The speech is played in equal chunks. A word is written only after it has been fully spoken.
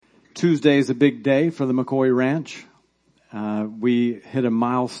Tuesday is a big day for the McCoy Ranch. We hit a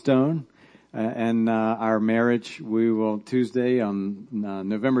milestone in our marriage. We will Tuesday on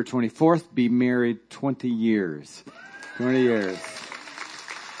November 24th be married 20 years. 20 years.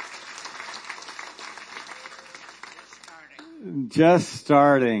 Just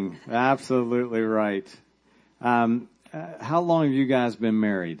starting. Absolutely right. How long have you guys been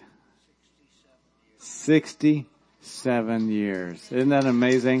married? 67 years. Isn't that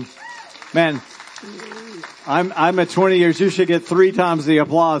amazing? Man, I'm at 20 years. You should get 3 times the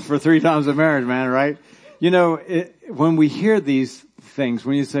applause for 3 times the marriage, man, right? You know, when we hear these things,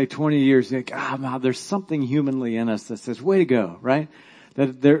 when you say 20 years, you think, wow, there's something humanly in us that says, way to go, right?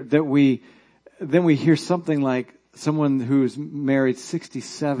 Then we hear something like someone who's married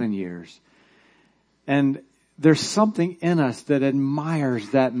 67 years. And there's something in us that admires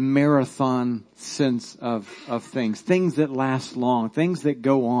that marathon sense of things that last long, things that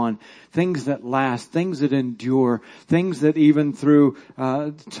go on, things that last, things that endure, things that even through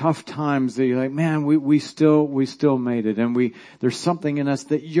tough times that you're like, man, we still made it, and there's something in us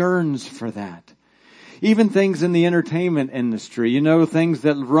that yearns for that. Even things in the entertainment industry, you know, things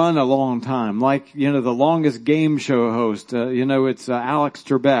that run a long time, like, you know, the longest game show host, it's Alex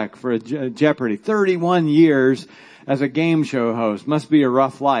Trebek for Jeopardy. 31 years as a game show host. Must be a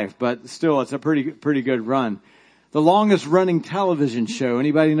rough life, but still, it's a pretty good run. The longest running television show,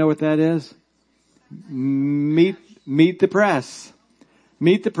 anybody know what that is? Meet the Press.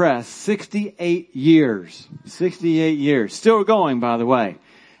 Meet the Press. 68 years. 68 years. Still going, by the way.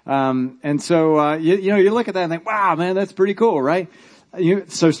 And so, you look at that and think, wow, man, that's pretty cool, right?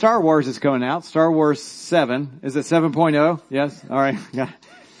 So Star Wars is coming out. Star Wars 7. Is it 7.0? Yes? All right. Yeah.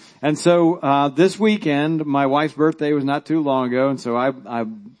 And so, this weekend, my wife's birthday was not too long ago. And so I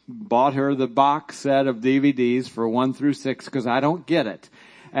bought her the box set of DVDs for 1 through 6 because I don't get it.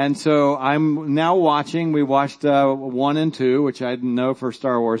 And so I'm now watching. We watched 1 and 2, which I know for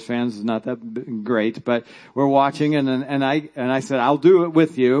Star Wars fans is not that great, but we're watching, and I said I'll do it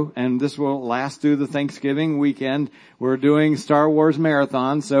with you, and this will last through the Thanksgiving weekend. We're doing Star Wars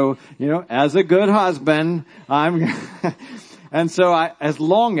marathon, so as a good husband, And so as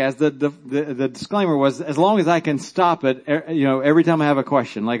long as the disclaimer was, as long as I can stop it, every time I have a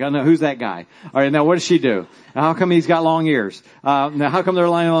question, like, I know, who's that guy? All right, now what does she do? How come he's got long ears? Now how come they're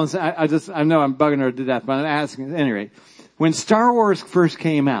lying on, I know I'm bugging her to death, but I'm asking, at any rate. When Star Wars first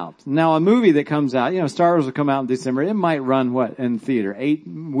came out, now a movie that comes out, Star Wars will come out in December, it might run in theater? 8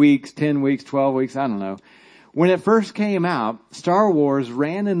 weeks, 10 weeks, 12 weeks, I don't know. When it first came out, Star Wars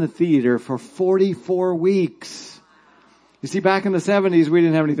ran in the theater for 44 weeks. You see, back in the 70s, we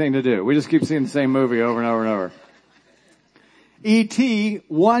didn't have anything to do. We just keep seeing the same movie over and over and over. E.T.,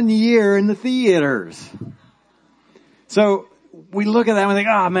 1 year in the theaters. So we look at that and we think,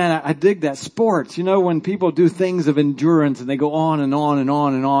 oh man, I dig that. Sports, when people do things of endurance and they go on and on and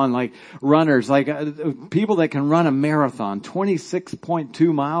on and on, like runners, like people that can run a marathon,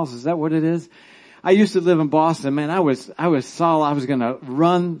 26.2 miles. Is that what it is? I used to live in Boston, man. I was solid. I was going to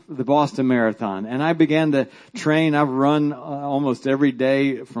run the Boston Marathon, and I began to train. I've run almost every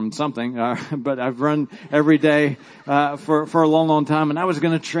day from something, but I've run every day for a long, long time. And I was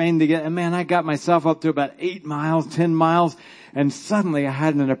going to train to get. And man, I got myself up to about 8 miles, 10 miles, and suddenly I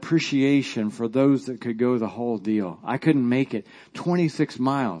had an appreciation for those that could go the whole deal. I couldn't make it. 26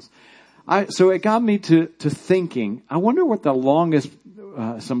 miles. So it got me to thinking. I wonder what the longest.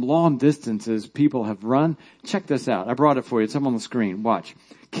 Some long distances people have run. Check this out. I brought it for you. It's up on the screen. Watch.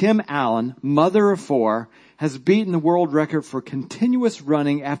 Kim Allen, mother of 4, has beaten the world record for continuous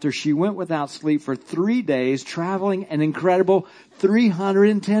running after she went without sleep for 3 days, traveling an incredible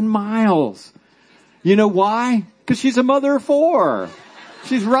 310 miles. You know why? Because she's a mother of 4.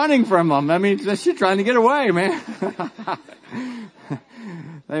 She's running from them. I mean, she's trying to get away, man.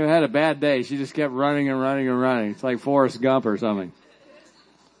 They had a bad day. She just kept running and running and running. It's like Forrest Gump or something.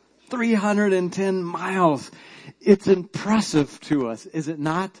 310 miles. It's impressive to us, is it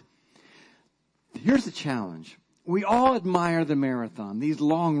not? Here's the challenge. We all admire the marathon, these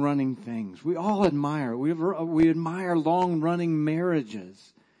long-running things. We all admire. We admire long-running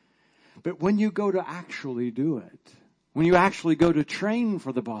marriages. But when you go to actually do it, when you actually go to train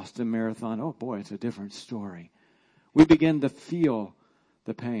for the Boston Marathon, oh boy, it's a different story. We begin to feel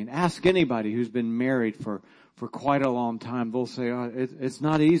the pain. Ask anybody who's been married for quite a long time. They'll say, oh, it's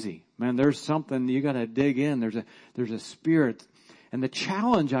not easy. Man, there's something you got to dig in. There's a spirit. And the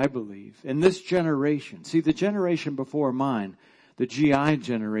challenge, I believe, in this generation, see, the generation before mine, the GI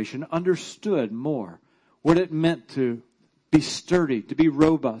generation, understood more what it meant to be sturdy, to be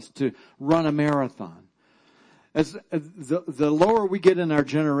robust, to run a marathon. As the lower we get in our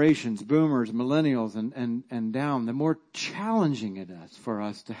generations, boomers, millennials, and down, the more challenging it is for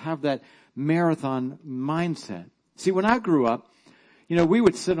us to have that marathon mindset. See, when I grew up, we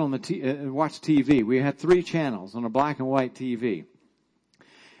would sit on watch TV. We had 3 channels on a black and white TV.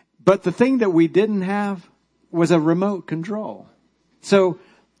 But the thing that we didn't have was a remote control. So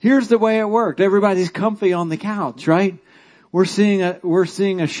here's the way it worked. Everybody's comfy on the couch, right? We're seeing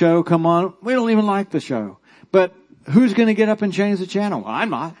a show come on. We don't even like the show. But who's going to get up and change the channel? Well, I'm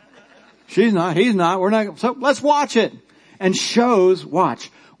not. She's not. He's not. We're not. So let's watch it. And shows,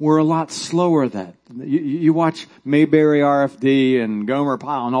 we're a lot slower than that. You watch Mayberry RFD and Gomer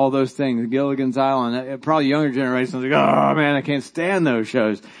Pyle and all those things, Gilligan's Island. Probably younger generations like, oh man, I can't stand those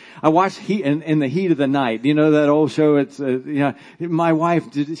shows. I watched in the Heat of the Night. You know that old show? It's, my wife,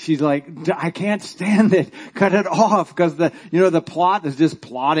 she's like, I can't stand it. Cut it off because the plot is just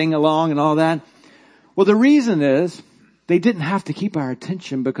plodding along and all that. Well, the reason is they didn't have to keep our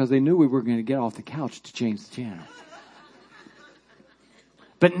attention because they knew we were going to get off the couch to change the channel.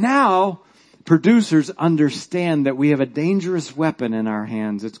 But now producers understand that we have a dangerous weapon in our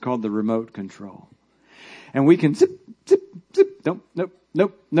hands. It's called the remote control. And we can zip, zip, zip.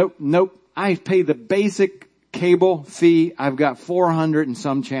 Nope. I pay the basic cable fee. I've got 400 and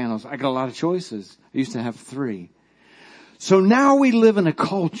some channels. I got a lot of choices. I used to have 3. So now we live in a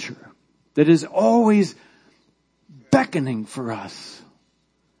culture that is always beckoning for us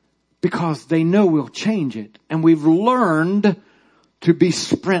because they know we'll change it. And we've learned to be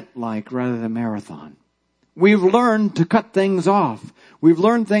sprint-like rather than marathon. We've learned to cut things off. We've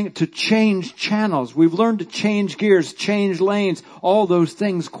learned to change channels. We've learned to change gears, change lanes, all those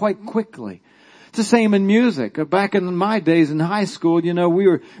things quite quickly. It's the same in music. Back in my days in high school,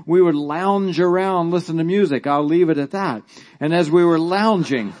 we would lounge around, listen to music. I'll leave it at that. And as we were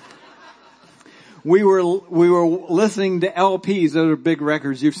lounging, we were listening to LPs. Those are big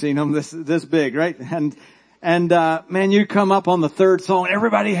records. You've seen them this big, right? And man, you come up on the 3rd song.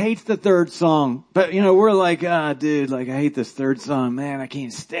 Everybody hates the 3rd song. But, we're like, dude, I hate this 3rd song. Man, I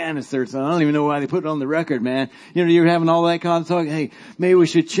can't stand this 3rd song. I don't even know why they put it on the record, man. You're having all that kind of talk. Hey, maybe we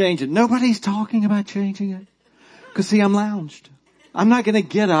should change it. Nobody's talking about changing it. Cause see, I'm lounged. I'm not gonna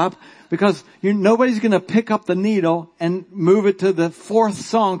get up because nobody's gonna pick up the needle and move it to the 4th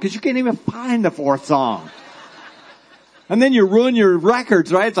song cause you can't even find the 4th song. And then you ruin your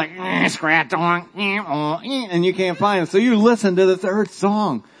records, right? It's like, scratch on, and you can't find it. So you listen to the 3rd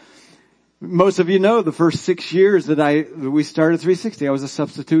song. Most of you know the first 6 years that we started 360, I was a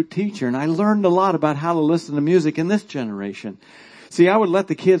substitute teacher, and I learned a lot about how to listen to music in this generation. See, I would let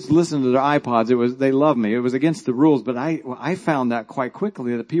the kids listen to their iPods. They loved me. It was against the rules, but I found that quite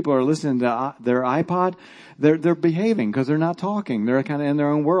quickly that people are listening to their iPod. They're behaving because they're not talking. They're kind of in their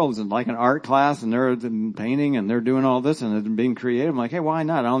own worlds and like an art class and they're painting and they're doing all this and they're being creative. I'm like, hey, why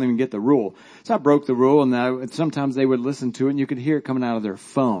not? I don't even get the rule. So I broke the rule and sometimes they would listen to it and you could hear it coming out of their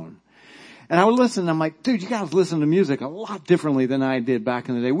phone. And I would listen and I'm like, dude, you guys listen to music a lot differently than I did back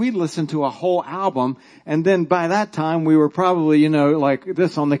in the day. We'd listen to a whole album and then by that time we were probably, like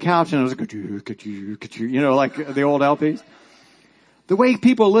this on the couch and it was like, like the old LPs. The way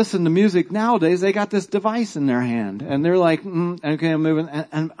people listen to music nowadays, they got this device in their hand and they're like, okay, I'm moving.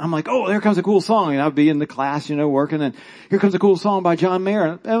 And I'm like, oh, there comes a cool song. And I'd be in the class, working and here comes a cool song by John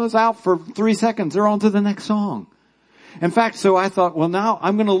Mayer. It was out for 3 seconds. They're on to the next song. In fact, so I thought, well, now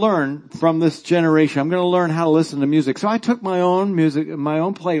I'm going to learn from this generation. I'm going to learn how to listen to music. So I took my own music, my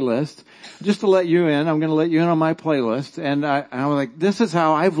own playlist, just to let you in. I'm going to let you in on my playlist. And I was like, this is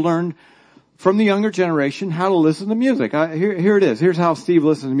how I've learned from the younger generation how to listen to music. Here it is. Here's how Steve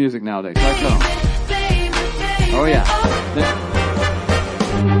listens to music nowadays. Oh yeah.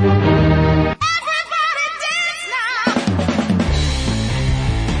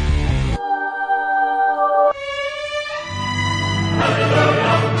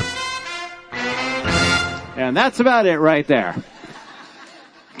 And that's about it right there.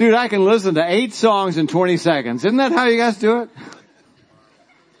 Dude, I can listen to 8 songs in 20 seconds. Isn't that how you guys do it?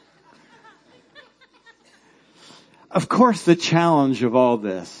 Of course, the challenge of all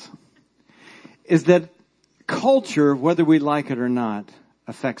this is that culture, whether we like it or not,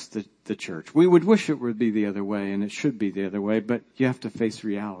 affects the church. We would wish it would be the other way, and it should be the other way, but you have to face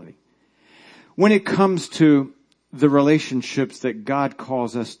reality. When it comes to the relationships that God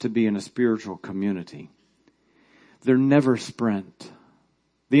calls us to be in a spiritual community, they're never sprint.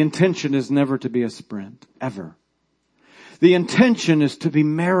 The intention is never to be a sprint, ever. The intention is to be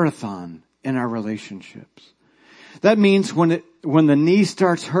marathon in our relationships. That means when the knee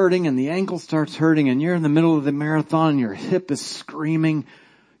starts hurting and the ankle starts hurting and you're in the middle of the marathon and your hip is screaming,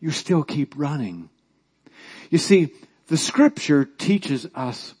 you still keep running. You see, the scripture teaches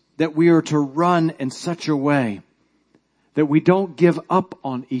us that we are to run in such a way that we don't give up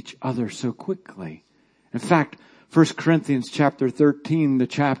on each other so quickly. In fact, 1 Corinthians chapter 13, the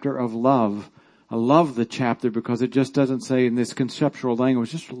chapter of love. I love the chapter because it just doesn't say in this conceptual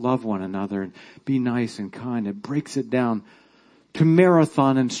language, just love one another and be nice and kind. It breaks it down to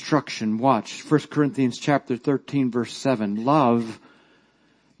marathon instruction. Watch 1 Corinthians chapter 13 verse 7. Love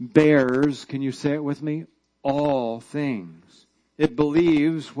bears, can you say it with me? All things. It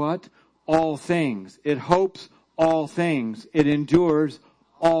believes what? All things. It hopes all things. It endures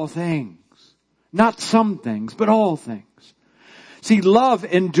all things. Not some things, but all things. See, love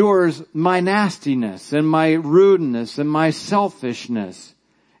endures my nastiness and my rudeness and my selfishness.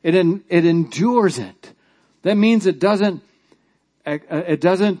 It endures it. That means it doesn't say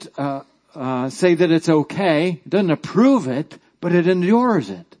that it's okay. It doesn't approve it, but it endures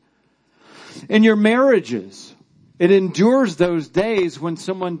it. In your marriages, it endures those days when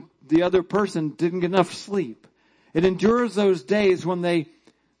the other person didn't get enough sleep. It endures those days when they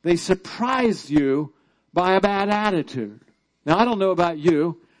surprise you by a bad attitude. Now, I don't know about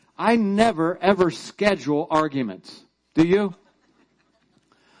you. I never, ever schedule arguments. Do you?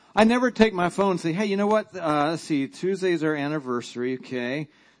 I never take my phone and say, hey, you know what? Let's see. Tuesday's our anniversary. Okay.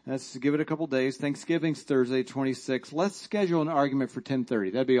 Let's give it a couple days. Thanksgiving's Thursday, 26th. Let's schedule an argument for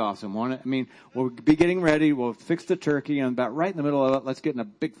 10:30. That'd be awesome, won't it? I mean, we'll be getting ready. We'll fix the turkey, and about right in the middle of it, let's get in a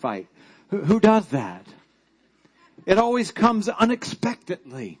big fight. Who does that? It always comes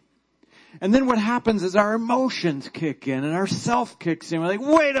unexpectedly. And then what happens is our emotions kick in and our self kicks in. We're like,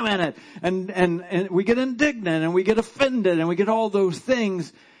 wait a minute. And we get indignant and we get offended and we get all those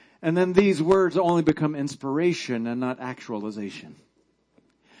things. And then these words only become inspiration and not actualization.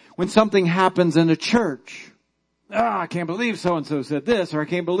 When something happens in a church, I can't believe so-and-so said this, or I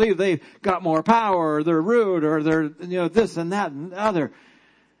can't believe they got more power, or they're rude, or they're, this and that and the other,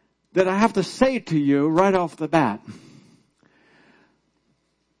 that I have to say to you right off the bat,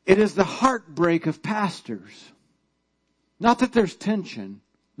 it is the heartbreak of pastors. Not that there's tension.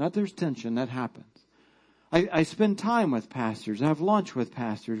 That happens. I spend time with pastors. I have lunch with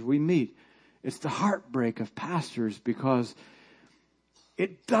pastors. We meet. It's the heartbreak of pastors because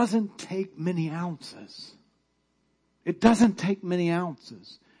it doesn't take many ounces. It doesn't take many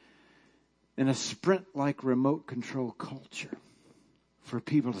ounces in a sprint-like remote control culture for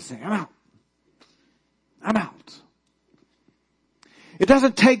people to say, I'm out. I'm out. It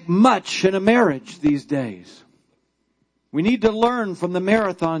doesn't take much in a marriage these days. We need to learn from the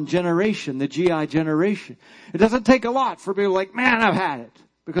marathon generation, the GI generation. It doesn't take a lot for people like, man, I've had it.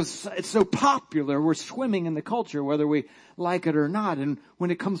 Because it's so popular, we're swimming in the culture whether we like it or not. And when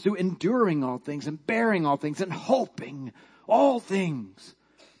it comes to enduring all things and bearing all things and hoping all things,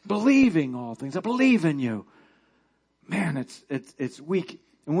 believing all things, I believe in you. Man, it's weak.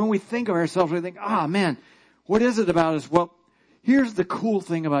 And when we think of ourselves, we think, man, what is it about us? Well, here's the cool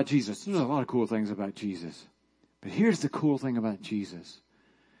thing about Jesus. There's a lot of cool things about Jesus. But here's the cool thing about Jesus.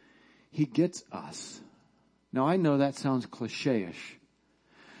 He gets us. Now, I know that sounds cliche-ish.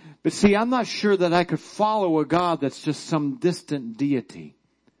 But see, I'm not sure that I could follow a God that's just some distant deity.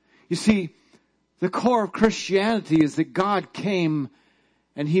 You see, the core of Christianity is that God came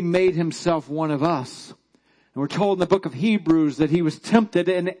and He made Himself one of us. And we're told in the book of Hebrews that He was tempted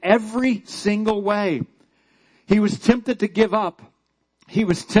in every single way. He was tempted to give up. He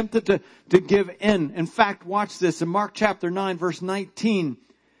was tempted to give in. In fact, watch this. In Mark chapter 9, verse 19,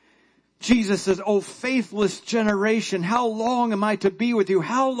 Jesus says, "O faithless generation, how long am I to be with you?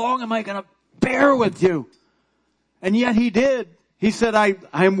 How long am I going to bear with you?" And yet He did. He said, I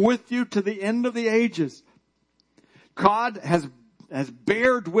am with you to the end of the ages. God has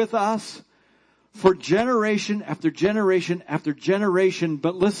bared with us for generation after generation after generation.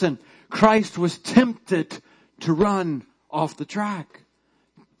 But listen, Christ was tempted to run off the track.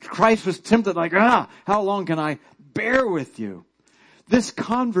 Christ was tempted like, how long can I bear with you? This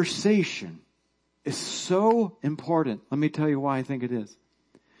conversation is so important. Let me tell you why I think it is.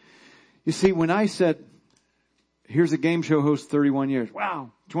 You see, when I said, here's a game show host, 31 years.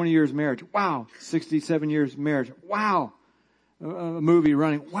 Wow. 20 years marriage. Wow. 67 years marriage. Wow. A movie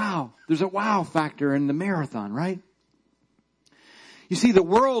running. Wow. There's a wow factor in the marathon, right? You see, the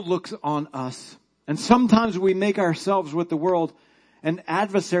world looks on us, and sometimes we make ourselves with the world an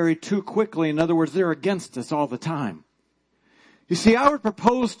adversary too quickly. In other words, they're against us all the time. You see, I would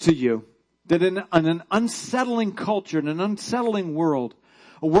propose to you that in an unsettling culture, in an unsettling world,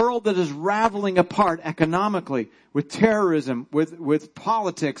 a world that is raveling apart economically, with terrorism, with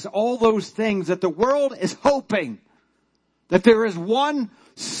politics, all those things, that the world is hoping that there is one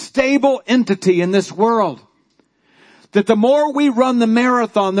stable entity in this world that the more we run the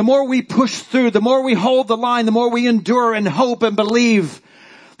marathon, the more we push through, the more we hold the line, the more we endure and hope and believe,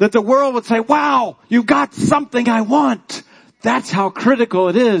 that the world would say, wow, you got something I want. That's how critical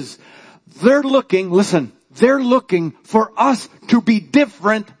it is. They're looking for us to be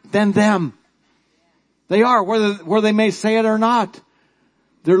different than them. They are, whether they may say it or not.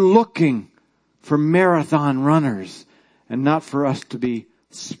 They're looking for marathon runners and not for us to be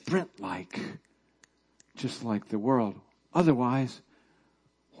sprint-like, just like the world. Otherwise,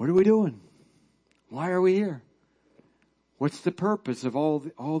 what are we doing? Why are we here? What's the purpose of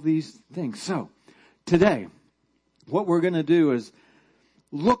all these things? So, today, what we're going to do is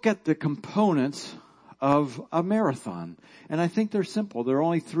look at the components of a marathon. And I think they're simple. There are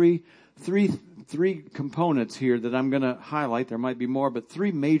only three components here that I'm going to highlight. There might be more, but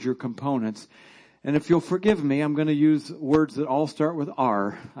three major components. And if you'll forgive me, I'm going to use words that all start with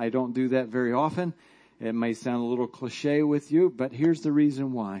R. I don't do that very often. It may sound a little cliche with you, but here's the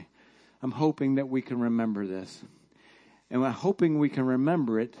reason why. I'm hoping that we can remember this. And I'm hoping we can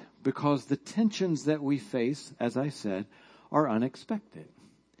remember it because the tensions that we face, as I said, are unexpected.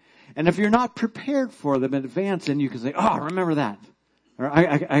 And if you're not prepared for them in advance, then you can say, oh, remember that. Or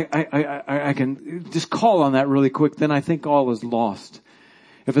I can just call on that really quick, then I think all is lost.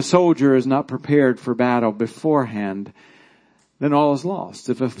 If a soldier is not prepared for battle beforehand, then all is lost.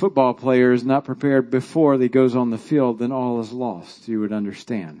 If a football player is not prepared before he goes on the field, then all is lost. You would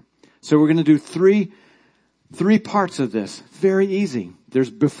understand. So we're going to do three parts of this. Very easy. There's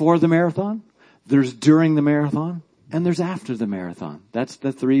before the marathon, there's during the marathon, and there's after the marathon. That's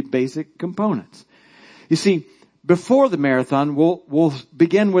the three basic components. You see, before the marathon, we'll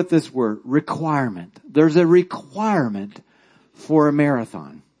begin with this word, requirement. There's a requirement for a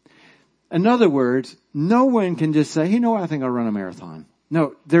marathon. In other words, no one can just say, you know what, I think I'll run a marathon.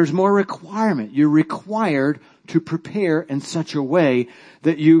 No, there's more requirement. You're required to prepare in such a way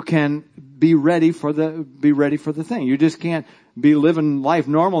that you can be ready for the thing. You just can't be living life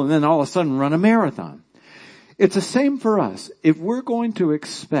normal and then all of a sudden run a marathon. It's the same for us. If we're going to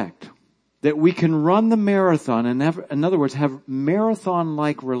expect that we can run the marathon and in other words, have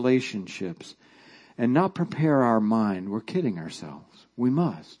marathon-like relationships and not prepare our mind, we're kidding ourselves. We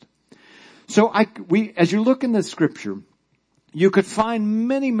must. So as you look in the scripture, you could find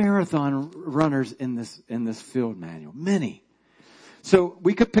many marathon runners in this field manual. Many. So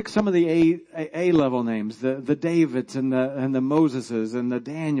we could pick some of the A-level names, the Davids and the Moseses and the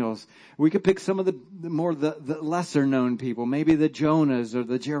Daniels. We could pick some of the lesser known people, maybe the Jonahs or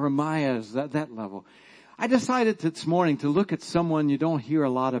the Jeremiahs, that level. I decided this morning to look at someone you don't hear a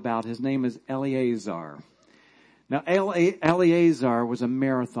lot about. His name is Eleazar. Now, Eleazar was a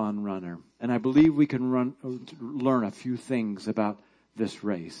marathon runner, and I believe we can learn a few things about this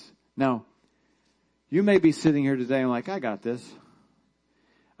race. Now, you may be sitting here today and like, I got this.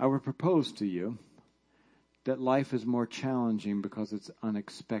 I would propose to you that life is more challenging because it's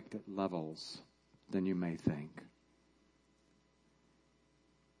unexpected levels than you may think.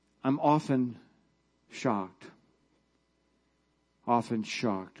 I'm often shocked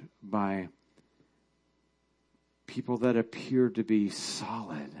by people that appear to be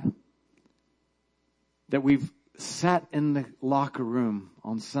solid. That we've sat in the locker room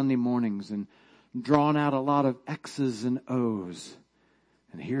on Sunday mornings and drawn out a lot of X's and O's.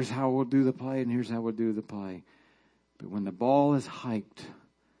 And here's how we'll do the play, and here's how we'll do the play. But when the ball is hiked,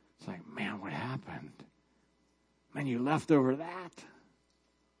 it's like, man, what happened? Man, you left over that.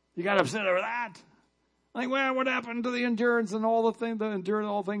 You got upset over that. Like, well, what happened to the endurance and all the things, the endure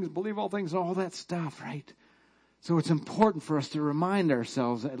all things, believe all things, and all that stuff, right? So it's important for us to remind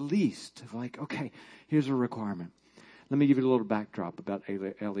ourselves at least, like, okay, here's a requirement. Let me give you a little backdrop about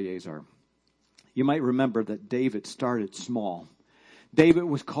Eleazar. You might remember that David started small. David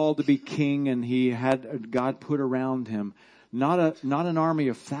was called to be king, and he had God put around him not an army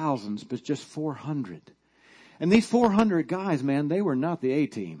of thousands, but just 400. And these 400 guys, man, they were not the A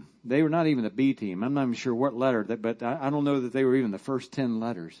team. They were not even the B team. I'm not even sure what letter, but I don't know that they were even the first 10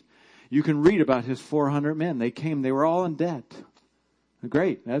 letters. You can read about his 400 men. They were all in debt.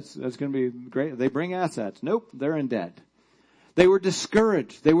 Great. That's going to be great. They bring assets. Nope, they're in debt. They were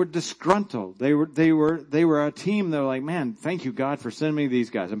discouraged. They were disgruntled. They were a team that were like, man, thank you, God, for sending me these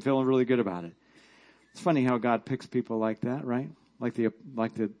guys. I'm feeling really good about it. It's funny how God picks people like that, right? Like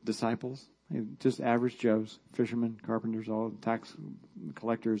the disciples, just average Joes, fishermen, carpenters, all tax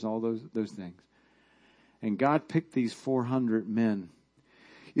collectors, all those things. And God picked these 400 men.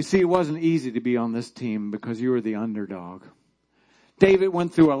 You see, it wasn't easy to be on this team because you were the underdog. David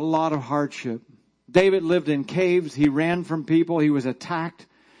went through a lot of hardship. David lived in caves. He ran from people. He was attacked.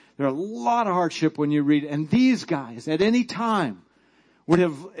 There's a lot of hardship when you read. And these guys, at any time, would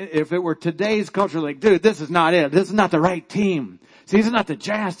have, if it were today's culture, like, dude, this is not it. This is not the right team. See, this is not the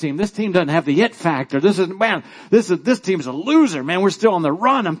Jazz team. This team doesn't have the it factor. This team's a loser, man. We're still on the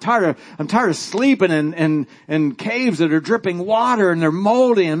run. I'm tired of sleeping in caves that are dripping water and they're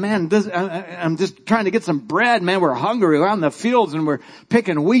moldy. And man, I'm just trying to get some bread, man. We're hungry. We're out in the fields and we're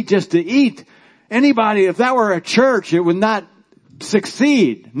picking wheat just to eat. Anybody, if that were a church, it would not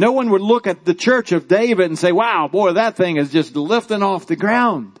succeed. No one would look at the church of David and say, wow, boy, that thing is just lifting off the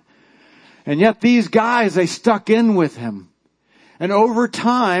ground. And yet these guys, they stuck in with him. And over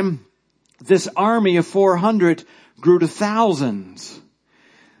time, this army of 400 grew to thousands.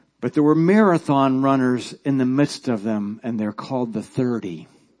 But there were marathon runners in the midst of them, and they're called the 30.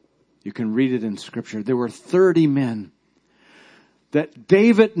 You can read it in Scripture. There were 30 men that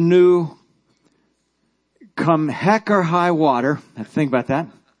David knew, come heck or high water, think about that,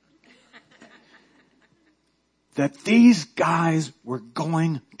 that these guys were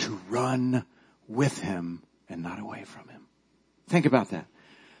going to run with him and not away from him. Think about that.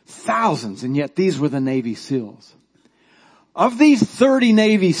 Thousands, and yet these were the Navy SEALs. Of these 30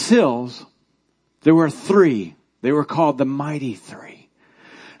 Navy SEALs, there were 3. They were called the Mighty 3.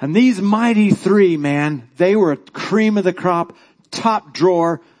 And these Mighty 3, man, they were cream of the crop, top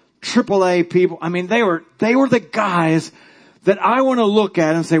drawer, AAA people. I mean, they were the guys that I want to look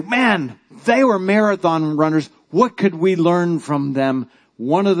at and say, man, they were marathon runners. What could we learn from them?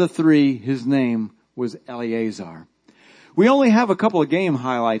 One of the 3, his name was Eleazar. We only have a couple of game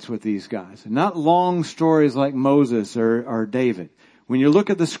highlights with these guys, not long stories like Moses or David. When you look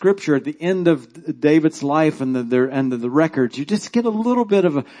at the Scripture at the end of David's life and the records, you just get a little bit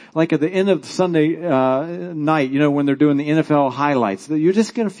of like at the end of Sunday night, when they're doing the NFL highlights, you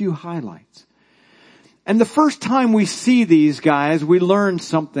just get a few highlights. And the first time we see these guys, we learn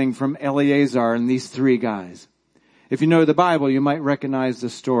something from Eleazar and these 3 guys. If you know the Bible, you might recognize the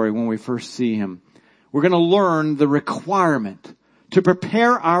story when we first see him. We're going to learn the requirement to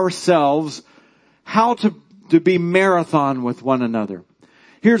prepare ourselves how to be marathon with one another.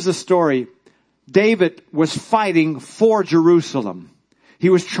 Here's the story. David was fighting for Jerusalem. He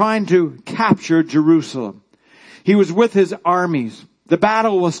was trying to capture Jerusalem. He was with his armies. The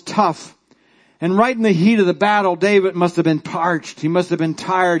battle was tough. And right in the heat of the battle, David must have been parched. He must have been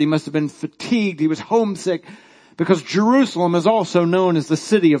tired. He must have been fatigued. He was homesick because Jerusalem is also known as the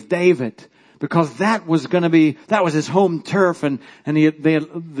city of David. Because that was his home turf and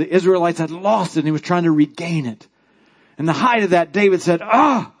the Israelites had lost it and he was trying to regain it. In the height of that, David said,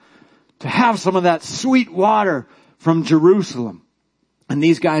 to have some of that sweet water from Jerusalem. And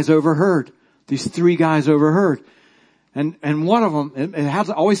these guys overheard. These 3 guys overheard. And one of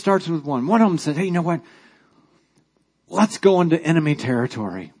them, always starts with one. One of them said, hey, you know what? Let's go into enemy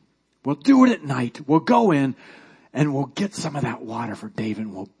territory. We'll do it at night. We'll go in. And we'll get some of that water for David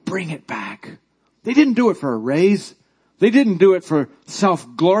and we'll bring it back. They didn't do it for a raise. They didn't do it for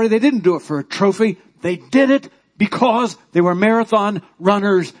self-glory. They didn't do it for a trophy. They did it because they were marathon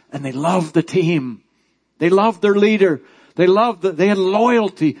runners and they loved the team. They loved their leader. They had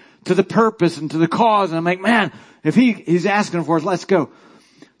loyalty to the purpose and to the cause. And I'm like, man, if he's asking for us, let's go.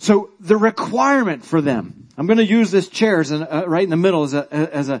 So the requirement for them, I'm going to use this chair right in the middle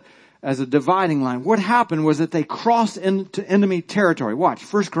as a dividing line. What happened was that they crossed into enemy territory. Watch,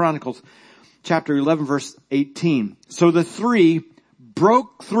 1 Chronicles chapter 11 verse 18. So the 3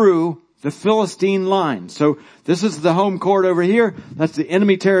 broke through the Philistine line. So this is the home court over here. That's the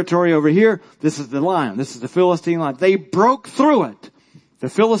enemy territory over here. This is the line. This is the Philistine line. They broke through it. The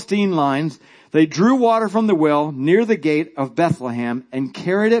Philistine lines. They drew water from the well near the gate of Bethlehem and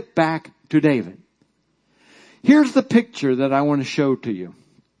carried it back to David. Here's the picture that I want to show to you.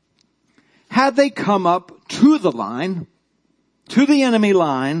 Had they come up to the line, to the enemy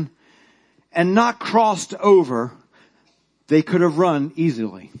line, and not crossed over, they could have run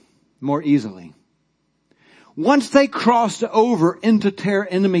more easily. Once they crossed over into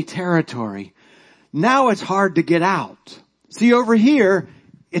enemy territory, now it's hard to get out. See, over here,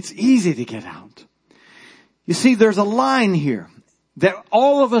 it's easy to get out. You see, there's a line here that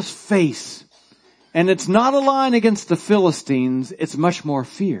all of us face, and it's not a line against the Philistines, it's much more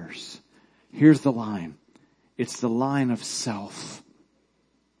fierce. Here's the line. It's the line of self.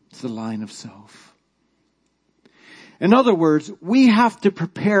 It's the line of self. In other words, we have to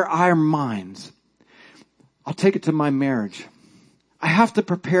prepare our minds. I'll take it to my marriage. I have to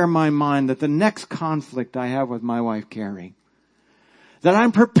prepare my mind that the next conflict I have with my wife, Carrie, that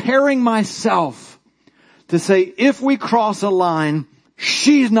I'm preparing myself to say, if we cross a line,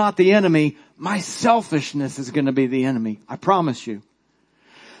 she's not the enemy. My selfishness is going to be the enemy. I promise you.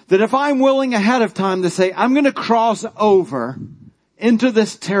 that if I'm willing ahead of time to say, I'm going to cross over into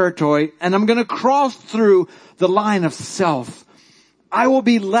this territory and I'm going to cross through the line of self, I will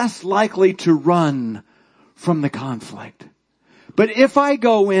be less likely to run from the conflict. But if I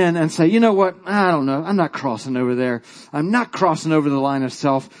go in and say, you know what, I don't know, I'm not crossing over there. I'm not crossing over the line of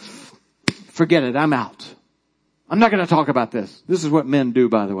self. Forget it, I'm out. I'm not going to talk about this. This is what men do,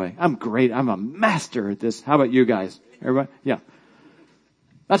 by the way. I'm great. I'm a master at this. How about you guys? Everybody? Yeah.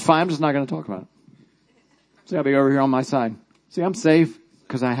 That's fine. I'm just not going to talk about it. See, I'll be over here on my side. See, I'm safe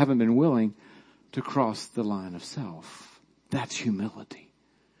because I haven't been willing to cross the line of self. That's humility.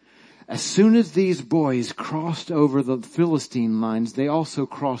 As soon as these boys crossed over the Philistine lines, they also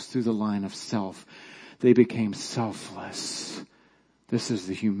crossed through the line of self. They became selfless. This is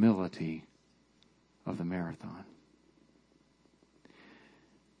the humility of the marathon.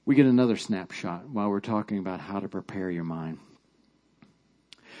 We get another snapshot while we're talking about how to prepare your mind.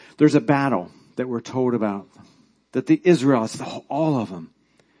 There's a battle that we're told about that the Israelites, all of them,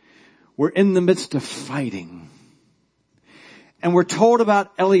 were in the midst of fighting. And we're told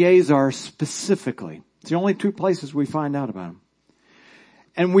about Eleazar specifically. It's the only two places we find out about him.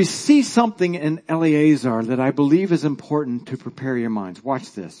 And we see something in Eleazar that I believe is important to prepare your minds.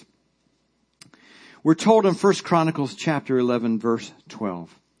 Watch this. We're told in 1 Chronicles chapter 11 verse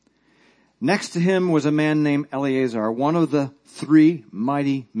 12. Next to him was a man named Eleazar, one of the 3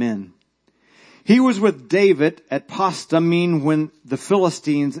 mighty men. He was with David at Pas-dammim when the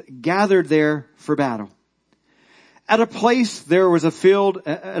Philistines gathered there for battle. At a place where there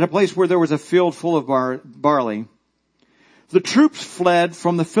was a field full of barley, the troops fled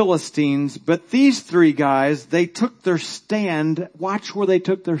from the Philistines, but these 3 guys, they took their stand. Watch where they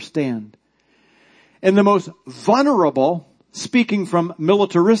took their stand. In the most vulnerable, speaking from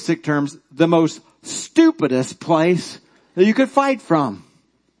militaristic terms, the most stupidest place that you could fight from.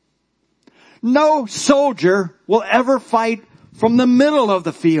 No soldier will ever fight from the middle of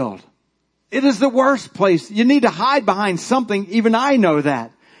the field. It is the worst place. You need to hide behind something. Even I know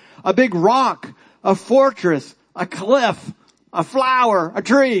that. A big rock, a fortress, a cliff, a flower, a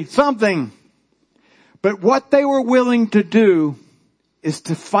tree, something. But what they were willing to do is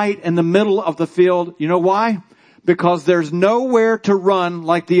to fight in the middle of the field. You know why? Because there's nowhere to run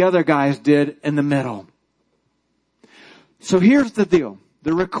like the other guys did in the middle. So here's the deal.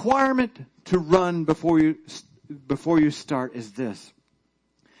 The requirement to run before you start is this.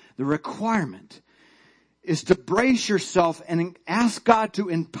 The requirement is to brace yourself and ask God to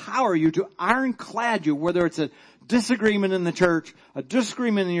empower you, to ironclad you, whether it's a disagreement in the church, a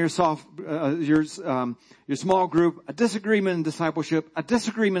disagreement in your small group, a disagreement in discipleship, a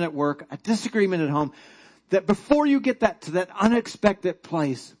disagreement at work, a disagreement at home, that before you get to that unexpected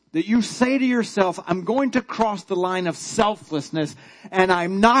place, that you say to yourself, I'm going to cross the line of selflessness and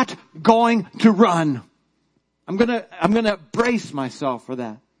I'm not going to run. I'm gonna brace myself for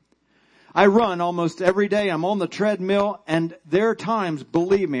that. I run almost every day. I'm on the treadmill, and there are times,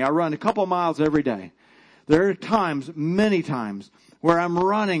 believe me, I run a couple miles every day. There are times, many times, where I'm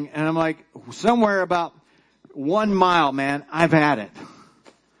running and I'm like, somewhere about 1 mile, man, I've had it.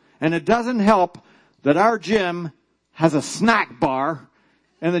 And it doesn't help that our gym has a snack bar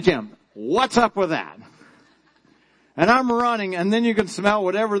in the gym. What's up with that? And I'm running, and then you can smell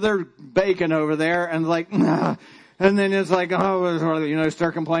whatever they're baking over there, and like, nah. And then it's like,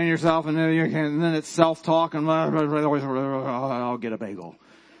 start complaining to yourself, and then it's self-talk, and I'll get a bagel.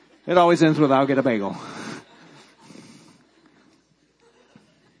 It always ends with, I'll get a bagel.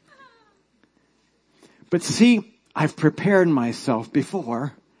 But see, I've prepared myself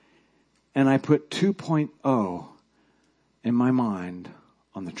before, and I put 2.0 in my mind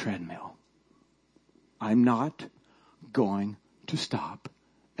on the treadmill. I'm not going to stop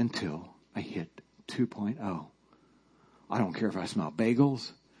until I hit 2.0. I don't care if I smell bagels.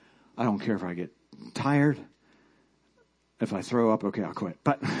 I don't care if I get tired. If I throw up, okay, I'll quit.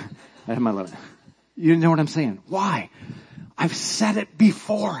 But I have my limit. You know what I'm saying? Why? I've said it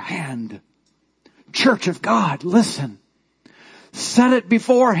beforehand. Church of God, listen. Set it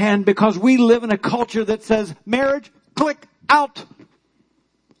beforehand, because we live in a culture that says marriage, click, out.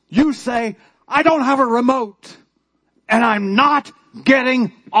 You say, I don't have a remote, and I'm not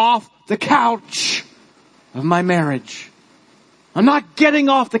getting off the couch of my marriage. I'm not getting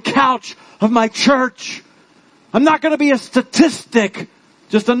off the couch of my church. I'm not going to be a statistic,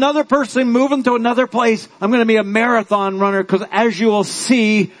 just another person moving to another place. I'm going to be a marathon runner, because as you will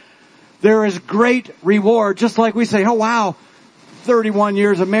see, there is great reward. Just like we say, oh wow, 31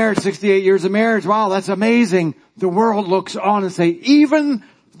 years of marriage, 68 years of marriage. Wow, that's amazing. The world looks on and say, even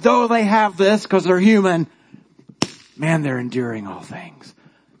though they have this, because they're human, man, they're enduring all things.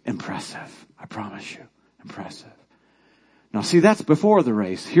 impressive. I promise you. Impressive. Now see, that's before the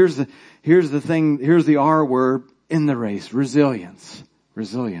race. Here's the thing, here's the R word in the race. Resilience.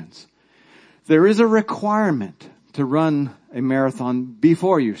 Resilience. There is a requirement to run a marathon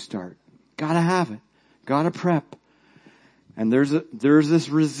before you start. Gotta have it. Gotta prep. And there's this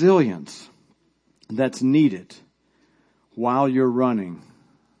resilience that's needed while you're running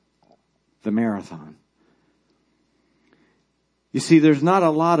the marathon. You see, there's not a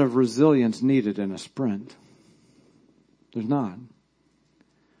lot of resilience needed in a sprint. There's not.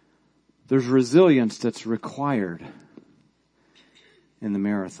 There's resilience that's required in the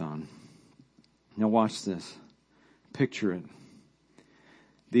marathon. Now watch this. Picture it.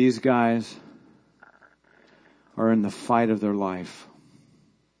 These guys are in the fight of their life.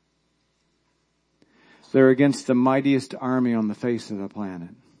 They're against the mightiest army on the face of the planet.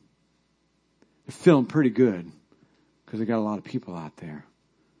 They're feeling pretty good because they got a lot of people out there.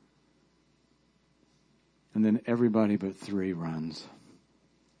 And then everybody but 3 runs.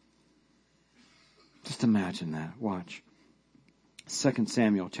 Just imagine that. Watch. 2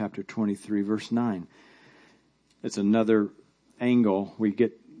 Samuel chapter 23 verse 9. It's another angle. We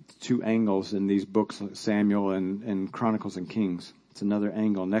get 2 angles in these books, Samuel and Chronicles and Kings. It's another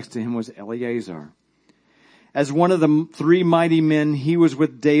angle. Next to him was Eleazar. As one of the 3 mighty men, he was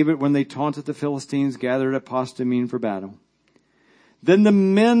with David when they taunted the Philistines gathered at Postamine for battle. Then the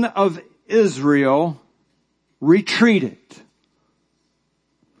men of Israel retreated,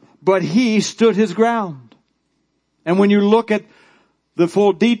 but he stood his ground. And when you look at the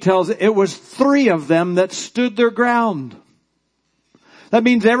full details, it was 3 of them that stood their ground. That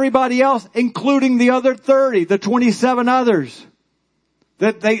means everybody else, including the other 30, the 27 others,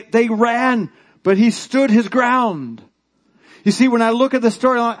 that they ran, but he stood his ground. You see, when I look at the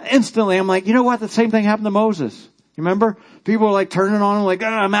story, instantly I'm like, you know what? The same thing happened to Moses. You remember? People were like turning on him like,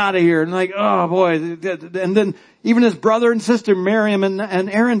 I'm out of here. And like, oh boy. And then even his brother and sister, Miriam and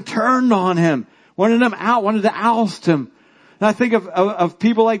Aaron, turned on him. Wanted him out, wanted to oust him. And I think of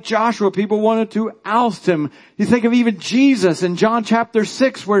people like Joshua, people wanted to oust him. You think of even Jesus in John chapter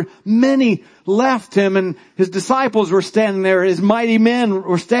 6 where many left him and his disciples were standing there, his mighty men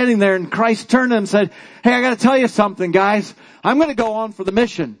were standing there, and Christ turned to them and said, hey, I gotta tell you something, guys. I'm gonna go on for the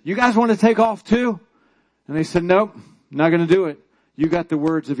mission. You guys want to take off too? And they said, nope, not gonna do it. You got the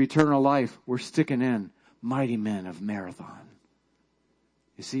words of eternal life. We're sticking in. Mighty men of Marathon.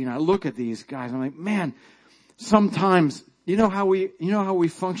 You see, and I look at these guys, I'm like, man, sometimes, you know how we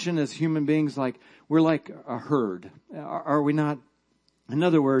function as human beings? Like, we're like a herd. Are we not? In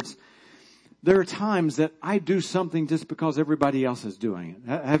other words, there are times that I do something just because everybody else is doing it.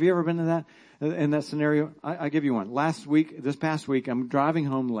 Have you ever been in that scenario? I give you one. This past week, I'm driving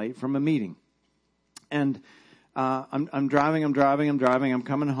home late from a meeting. And I'm driving. I'm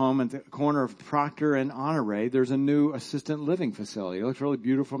coming home at the corner of Proctor and Honore. There's a new assisted living facility. It looks really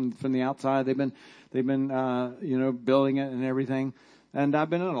beautiful from the outside. They've been building it and everything. And I've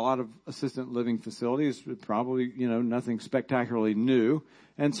been in a lot of assisted living facilities, probably, nothing spectacularly new.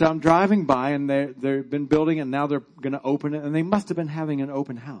 And so I'm driving by and they've been building it and now they're going to open it, and they must have been having an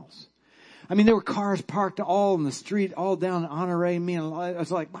open house. I mean, there were cars parked all in the street, all down Honore. I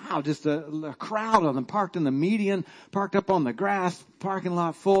was like, wow, just a crowd of them parked in the median, parked up on the grass, parking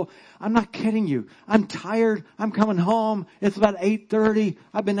lot full. I'm not kidding you. I'm tired. I'm coming home. It's about 8:30.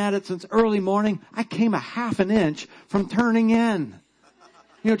 I've been at it since early morning. I came a half an inch from turning in.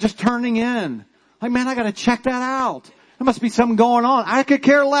 Just turning in. Like, man, I got to check that out. There must be something going on. I could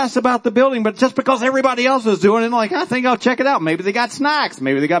care less about the building, but just because everybody else is doing it, I think I'll check it out. Maybe they got snacks.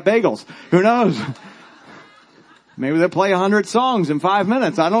 Maybe they got bagels. Who knows? Maybe they'll play 100 songs in 5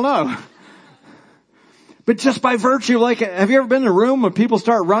 minutes. I don't know. But just by virtue, have you ever been in a room when people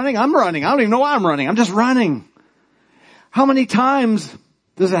start running? I'm running. I don't even know why I'm running. I'm just running. How many times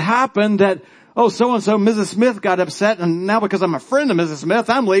does it happen that, so-and-so, Mrs. Smith got upset, and now because I'm a friend of Mrs. Smith,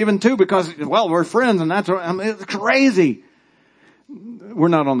 I'm leaving too because, we're friends, and it's crazy. We're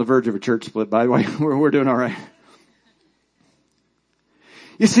not on the verge of a church split, by the way. We're doing all right.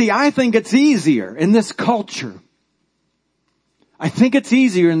 You see, I think it's easier in this culture. I think it's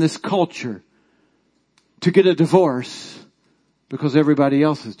easier in this culture to get a divorce because everybody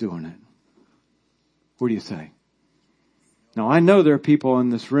else is doing it. What do you say? Now, I know there are people in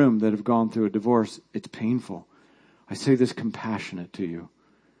this room that have gone through a divorce. It's painful. I say this compassionate to you.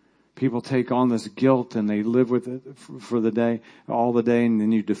 People take on this guilt and they live with it for the day, all the day, and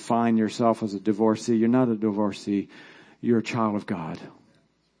then you define yourself as a divorcee. You're not a divorcee. You're a child of God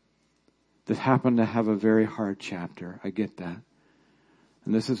that happened to have a very hard chapter. I get that.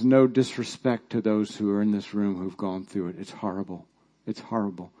 And this is no disrespect to those who are in this room who've gone through it. It's horrible. It's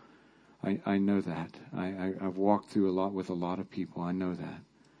horrible. I know that. I've walked through a lot with a lot of people. I know that.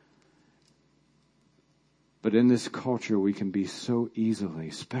 But in this culture, we can be so easily,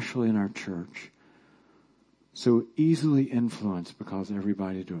 especially in our church, so easily influenced because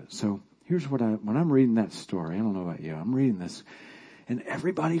everybody do it. So here's when I'm reading that story, I don't know about you, I'm reading this, and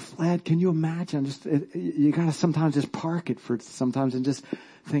everybody fled. Can you imagine? You gotta sometimes just park it for sometimes and just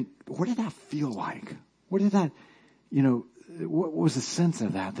think, what did that feel like? What did that, what was the sense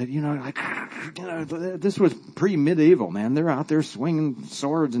of that? That, this was pre-medieval, man. They're out there swinging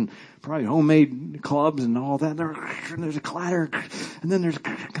swords and probably homemade clubs and all that. There's a clatter, and then there's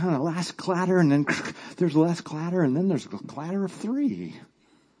kind of last clatter, and then there's less clatter, and then there's a clatter of 3.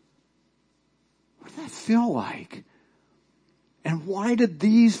 What did that feel like? And why did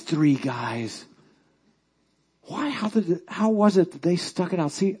these 3 guys, how was it that they stuck it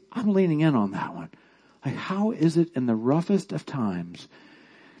out? See, I'm leaning in on that one. Like, how is it in the roughest of times,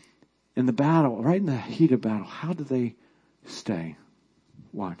 in the battle, right in the heat of battle, how do they stay?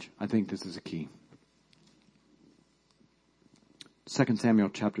 Watch. I think this is a key. 2 Samuel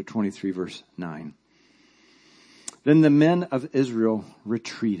chapter 23, verse 9. Then the men of Israel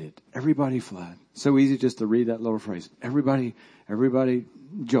retreated. Everybody fled. So easy just to read that little phrase. Everybody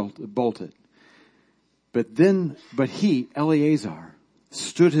bolted. But he, Eleazar,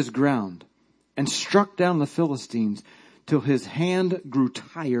 stood his ground and struck down the Philistines till his hand grew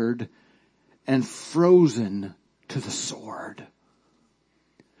tired and frozen to the sword.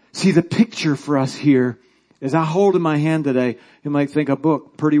 See, the picture for us here is I hold in my hand today, you might think a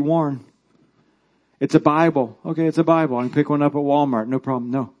book, pretty worn. It's a Bible. Okay, it's a Bible. I can pick one up at Walmart, no problem.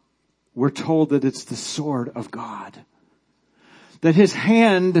 No. We're told that it's the sword of God. That his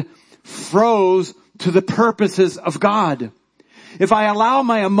hand froze to the purposes of God. If I allow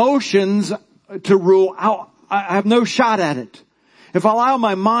my emotions to rule out, I have no shot at it. If I allow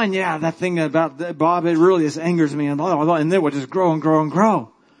my mind, that thing about Bob, it really just angers me, and then it will just grow and grow and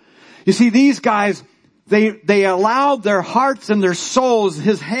grow. You see, these guys, they allowed their hearts and their souls,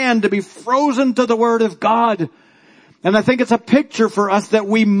 his hand, to be frozen to the word of God. And I think it's a picture for us that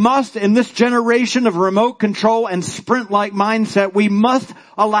we must, in this generation of remote control and sprint-like mindset, we must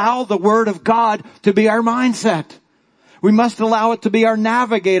allow the word of God to be our mindset. We must allow it to be our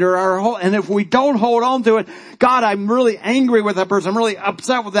navigator, and if we don't hold on to it, God, I'm really angry with that person. I'm really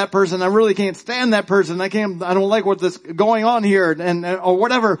upset with that person. I really can't stand that person. I don't like what's going on here or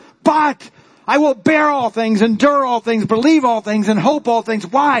whatever. But I will bear all things, endure all things, believe all things, and hope all things.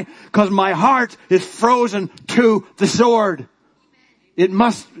 Why? Because my heart is frozen to the sword. It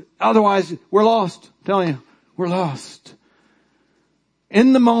must, otherwise we're lost. I'm telling you, we're lost.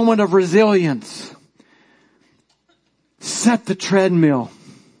 In the moment of resilience, set the treadmill.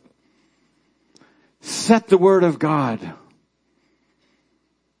 Set the word of God.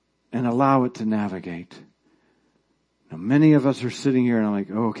 And allow it to navigate. Now, many of us are sitting here and I'm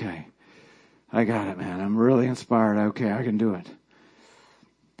like, okay, I got it, man. I'm really inspired. Okay, I can do it.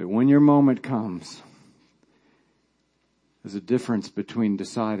 But when your moment comes, there's a difference between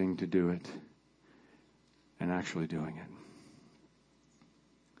deciding to do it and actually doing it.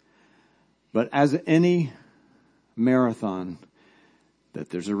 But as any marathon, that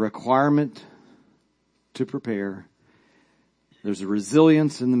there's a requirement to prepare. There's a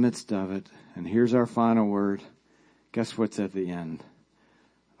resilience in the midst of it. And here's our final word. Guess what's at the end?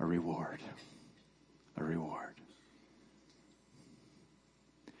 A reward. A reward.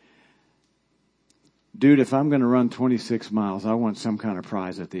 Dude, if I'm going to run 26 miles, I want some kind of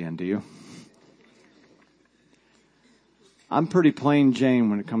prize at the end. Do you? I'm pretty plain Jane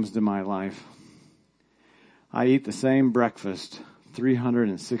when it comes to my life. I eat the same breakfast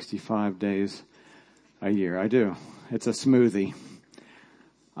 365 days a year. I do. It's a smoothie.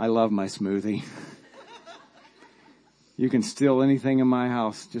 I love my smoothie. You can steal anything in my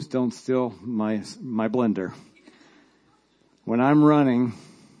house. Just don't steal my blender. When I'm running,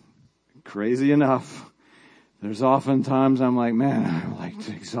 crazy enough, there's often times I'm like, man, I'm like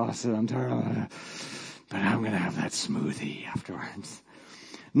exhausted. I'm tired. But I'm going to have that smoothie afterwards.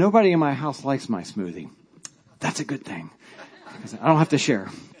 Nobody in my house likes my smoothie. That's a good thing. Because I don't have to share.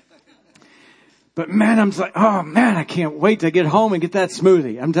 But man, I'm like, oh man, I can't wait to get home and get that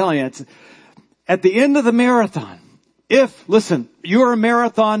smoothie. I'm telling you, it's at the end of the marathon. Listen, you're a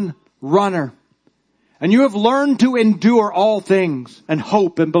marathon runner and you have learned to endure all things and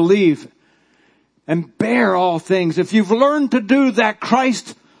hope and believe and bear all things. If you've learned to do that,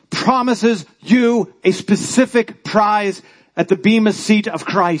 Christ promises you a specific prize at the bema seat of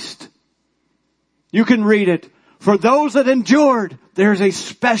Christ. You can read it. For those that endured, there's a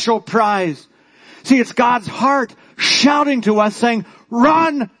special prize. See, it's God's heart shouting to us saying,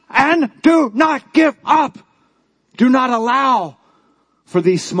 run and do not give up. Do not allow for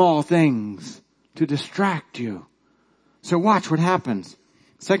these small things to distract you. So watch what happens.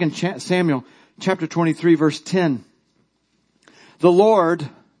 2 Samuel chapter 23 verse 10. The Lord,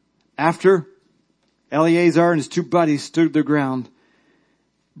 after Eleazar and his two buddies stood their ground,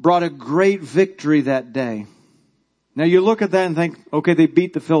 brought a great victory that day. Now you look at that and think, okay, they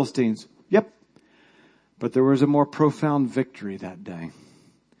beat the Philistines. Yep. But there was a more profound victory that day.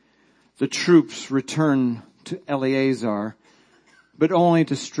 The troops returned to Eleazar, but only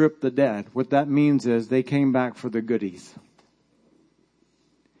to strip the dead. What that means is they came back for the goodies.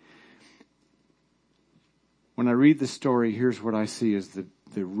 When I read the story, here's what I see as the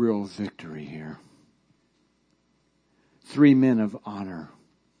real victory here. 3 men of honor,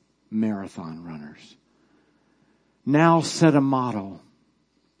 marathon runners, now set a model.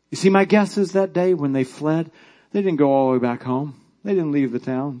 You see, my guess is that day when they fled, they didn't go all the way back home. They didn't leave the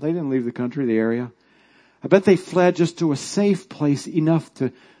town. They didn't leave the country, the area. I bet they fled just to a safe place enough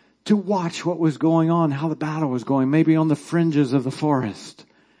to watch what was going on, how the battle was going, maybe on the fringes of the forest.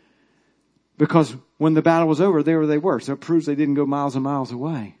 Because when the battle was over, there they were. So it proves they didn't go miles and miles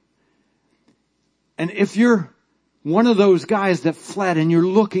away. And if you're one of those guys that fled and you're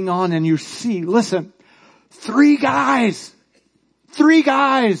looking on and you see, listen, 3 guys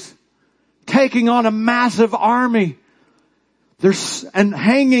taking on a massive army. And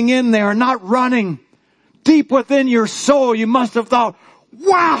hanging in there, not running. Deep within your soul, you must have thought,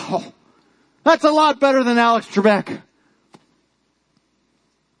 wow, that's a lot better than Alex Trebek.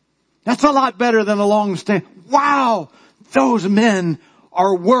 That's a lot better than a long stand. Wow, those men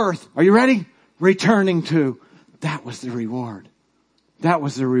are worth, are you ready? Returning to. That was the reward. That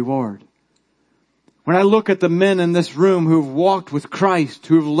was the reward. When I look at the men in this room who've walked with Christ,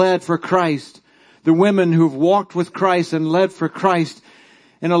 who've led for Christ, the women who've walked with Christ and led for Christ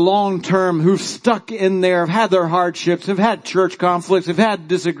in a long term, who've stuck in there, have had their hardships, have had church conflicts, have had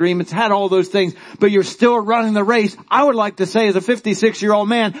disagreements, had all those things, but you're still running the race. I would like to say as a 56-year-old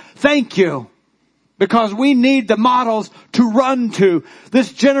man, thank you. Because we need the models to run to.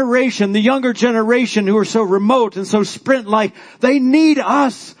 This generation, the younger generation who are so remote and so sprint-like, they need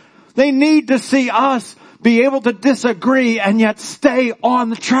us. They need to see us be able to disagree and yet stay on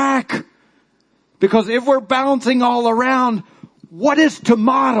the track. Because if we're bouncing all around, what is to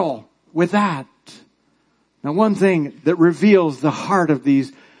model with that? Now, one thing that reveals the heart of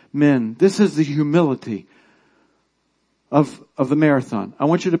these men, this is the humility of the marathon. I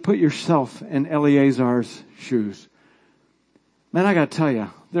want you to put yourself in Eleazar's shoes. Man, I gotta tell you,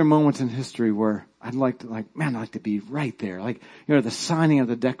 there are moments in history where I'd like to be right there. Like, the signing of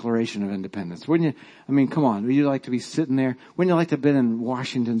the Declaration of Independence. Wouldn't you? I mean, come on. Would you like to be sitting there? Wouldn't you like to have been in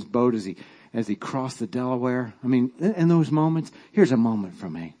Washington's boat as he crossed the Delaware? I mean, in those moments, here's a moment for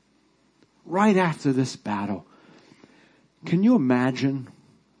me. Right after this battle, can you imagine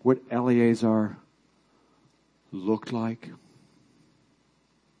what Eleazar looked like?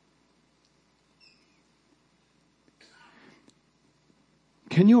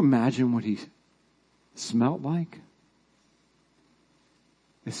 Can you imagine what he smelled like?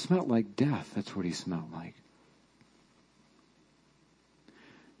 It smelled like death. That's what he smelled like.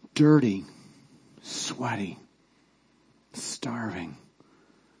 Dirty, sweaty, starving,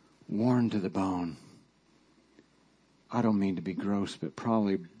 worn to the bone. I don't mean to be gross, but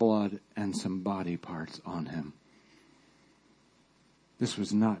probably blood and some body parts on him. This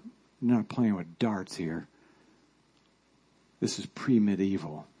was not playing with darts here. This is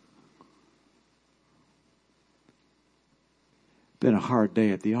pre-medieval. Been a hard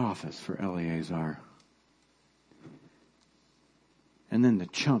day at the office for Eleazar. And then the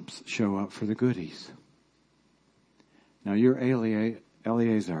chumps show up for the goodies. Now you're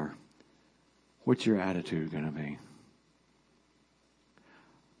Eleazar. What's your attitude going to be?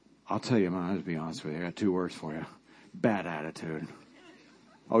 I'll tell you mine, to be honest with you. I got 2 words for you. Bad attitude.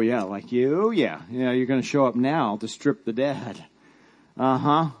 Oh yeah, like you? Yeah. You're going to show up now to strip the dead.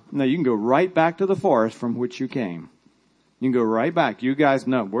 No, you can go right back to the forest from which you came. You can go right back. You guys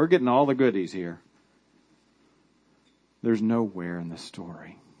know, we're getting all the goodies here. There's nowhere in the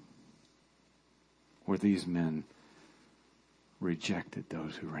story where these men rejected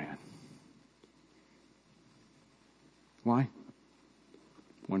those who ran. Why?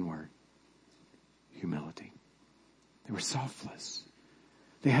 One word. Humility. They were selfless.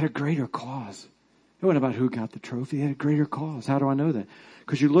 They had a greater cause. It wasn't about who got the trophy. They had a greater cause. How do I know that?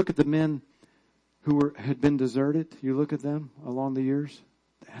 Because you look at the men who had been deserted. You look at them along the years.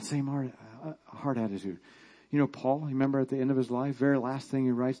 That same heart attitude. You know, Paul, you remember at the end of his life, very last thing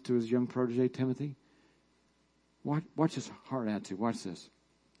he writes to his young protege, Timothy? Watch his heart attitude. Watch this.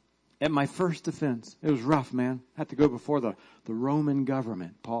 At my first defense, it was rough, man. I had to go before the Roman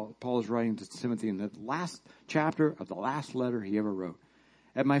government. Paul is writing to Timothy in the last chapter of the last letter he ever wrote.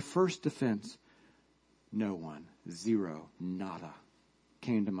 At my first defense, no one, zero, nada,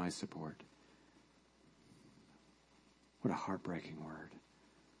 came to my support. What a heartbreaking word.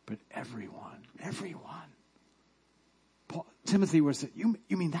 But everyone. Timothy was, you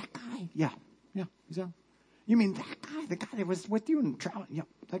mean that guy? Yeah, he's out. You mean that guy? The guy that was with you in trial? Yeah,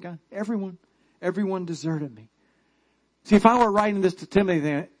 that guy. Everyone deserted me. See, if I were writing this to Timothy,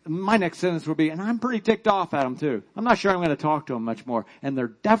 then my next sentence would be, and I'm pretty ticked off at him too. I'm not sure I'm going to talk to him much more. And they're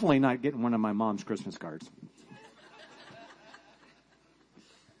definitely not getting one of my mom's Christmas cards.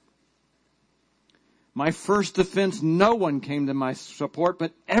 My first defense, no one came to my support,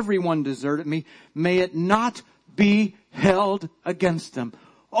 but everyone deserted me. May it not be held against them.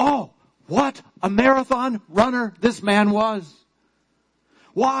 Oh, what a marathon runner this man was.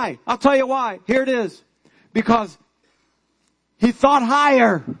 Why? I'll tell you why. Here it is. Because he thought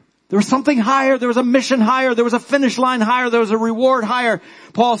higher. There was something higher. There was a mission higher. There was a finish line higher. There was a reward higher.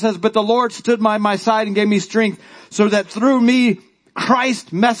 Paul says, but the Lord stood by my side and gave me strength so that through me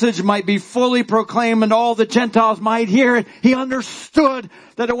Christ's message might be fully proclaimed and all the Gentiles might hear it. He understood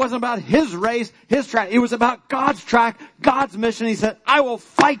that it wasn't about his race, his track. It was about God's track, God's mission. He said, I will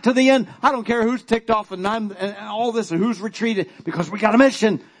fight to the end. I don't care who's ticked off and all this and who's retreated because we got a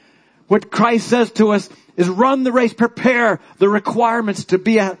mission. What Christ says to us is run the race, prepare the requirements to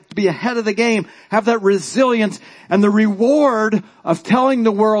be ahead of the game, have that resilience and the reward of telling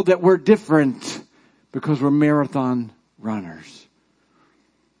the world that we're different because we're marathon runners.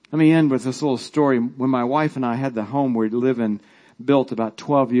 Let me end with this little story. When my wife and I had the home we live in built about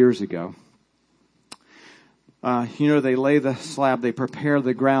 12 years ago, they lay the slab, they prepare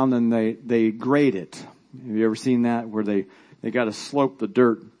the ground, and they grade it. Have you ever seen that? Where they got to slope the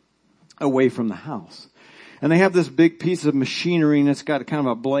dirt away from the house. And they have this big piece of machinery, and it's got kind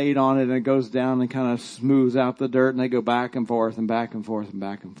of a blade on it, and it goes down and kind of smooths out the dirt, and they go back and forth and back and forth and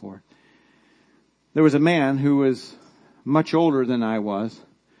back and forth. There was a man who was much older than I was.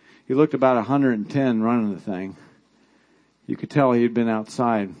 He looked about 110 running the thing. You could tell he'd been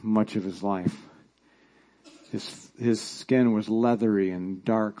outside much of his life. His skin was leathery and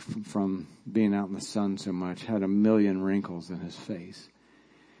dark from being out in the sun so much, had a million wrinkles in his face.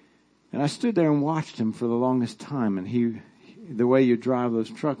 And I stood there and watched him for the longest time. And the way you drive those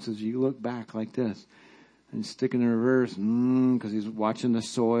trucks is you look back like this and stick in the reverse, because he's watching the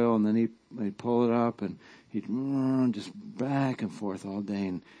soil, and then he'd pull it up and he'd just back and forth all day.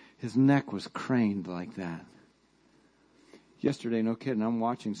 And his neck was craned like that. Yesterday, no kidding, I'm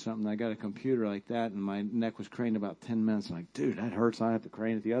watching something. I got a computer like that, and my neck was craned about 10 minutes. I'm like, dude, that hurts. I have to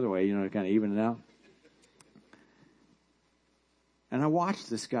crane it the other way, to kind of even it out. And I watched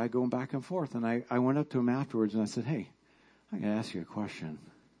this guy going back and forth, and I went up to him afterwards, and I said, hey, I got to ask you a question.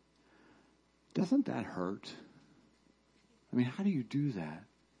 Doesn't that hurt? I mean, how do you do that?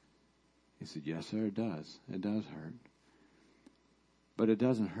 He said, yes, sir, it does. It does hurt. But it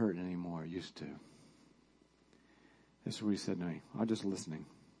doesn't hurt anymore. It used to. This is what he said to me. I was just listening.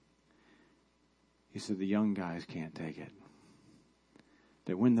 He said, the young guys can't take it.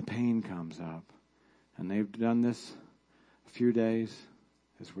 That when the pain comes up, and they've done this a few days,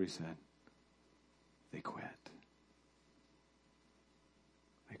 that's what he said. They quit.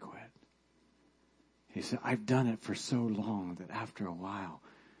 They quit. He said, I've done it for so long that after a while,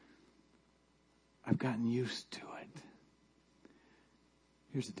 I've gotten used to it.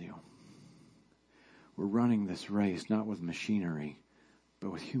 Here's the deal. We're running this race not with machinery, but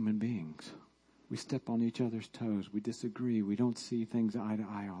with human beings. We step on each other's toes. We disagree. We don't see things eye to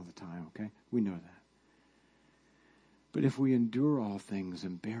eye all the time, okay? We know that. But if we endure all things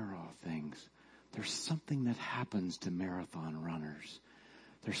and bear all things, there's something that happens to marathon runners.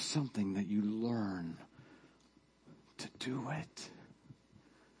 There's something that you learn to do it.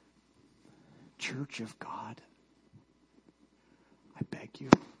 Church of God, I beg you,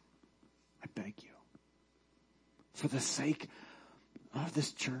 for the sake of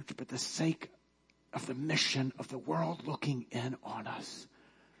this church, but the sake of the mission of the world looking in on us,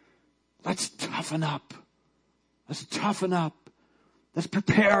 let's toughen up. Let's toughen up. Let's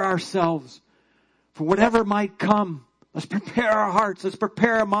prepare ourselves for whatever might come. Let's prepare our hearts. Let's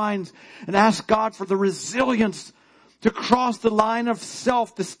prepare our minds and ask God for the resilience to cross the line of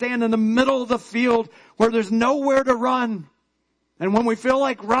self, to stand in the middle of the field where there's nowhere to run. And when we feel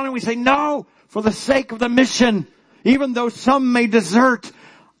like running, we say, no, for the sake of the mission, even though some may desert,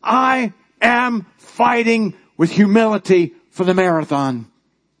 I am fighting with humility for the marathon.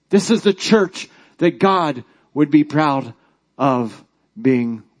 This is the church that God would be proud of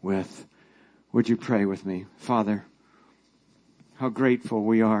being with. Would you pray with me? Father, how grateful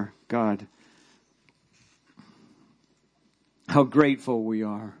we are, God. How grateful we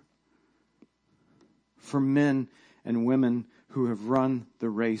are for men and women who have run the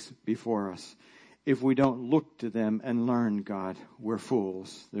race before us. If we don't look to them and learn, God, we're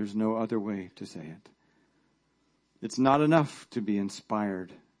fools. There's no other way to say it. It's not enough to be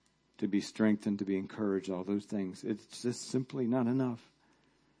inspired, to be strengthened, to be encouraged, all those things. It's just simply not enough.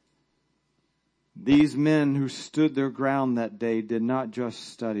 These men who stood their ground that day did not just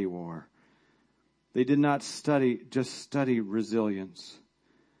study war. They did not just study resilience.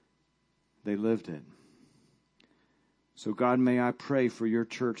 They lived it. So God, may I pray for your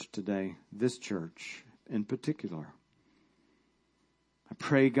church today, this church in particular. I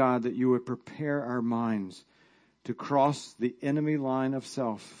pray, God, that you would prepare our minds to cross the enemy line of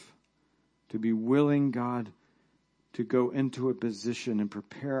self, to be willing, God, to go into a position and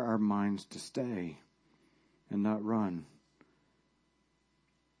prepare our minds to stay and not run.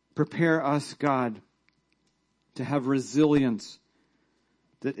 Prepare us, God, to have resilience,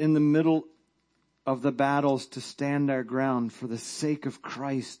 that in the middle of the battles to stand our ground for the sake of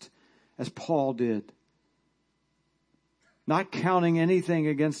Christ, as Paul did. Not counting anything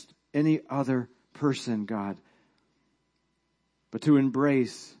against any other person, God, but to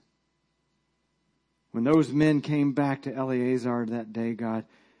embrace. When those men came back to Eleazar that day, God,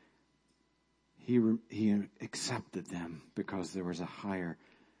 he accepted them because there was a higher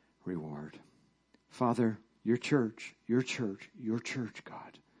reward. Father, your church,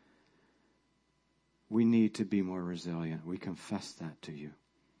 God. We need to be more resilient. We confess that to you.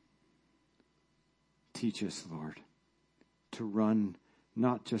 Teach us, Lord, to run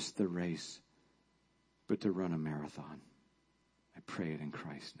not just the race, but to run a marathon. I pray it in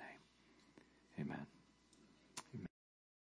Christ's name. Amen.